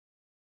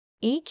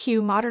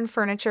EQmodern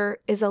Furniture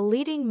is a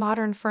leading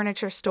modern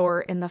furniture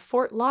store in the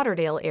Fort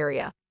Lauderdale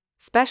area,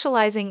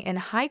 specializing in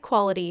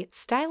high-quality,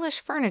 stylish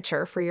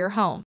furniture for your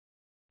home.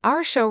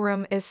 Our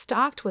showroom is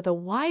stocked with a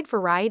wide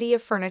variety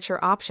of furniture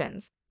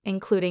options,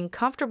 including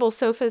comfortable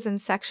sofas and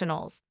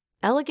sectionals,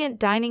 elegant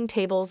dining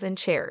tables and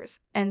chairs,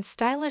 and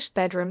stylish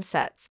bedroom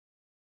sets.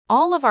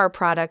 All of our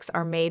products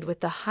are made with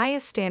the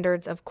highest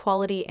standards of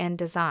quality and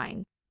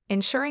design,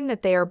 ensuring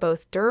that they are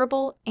both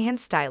durable and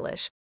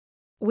stylish.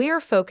 We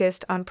are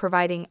focused on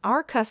providing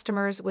our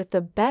customers with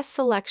the best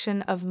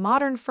selection of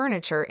modern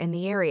furniture in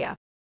the area.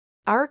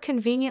 Our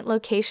convenient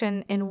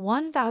location in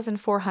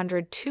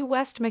 1402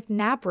 West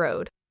McNab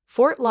Rd,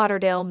 Fort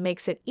Lauderdale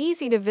makes it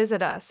easy to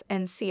visit us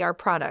and see our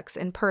products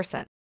in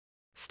person.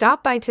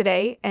 Stop by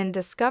today and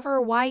discover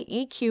why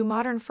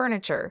EQmodern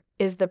Furniture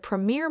is the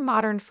premier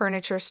modern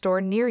furniture store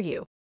near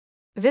you.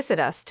 Visit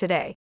us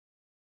today.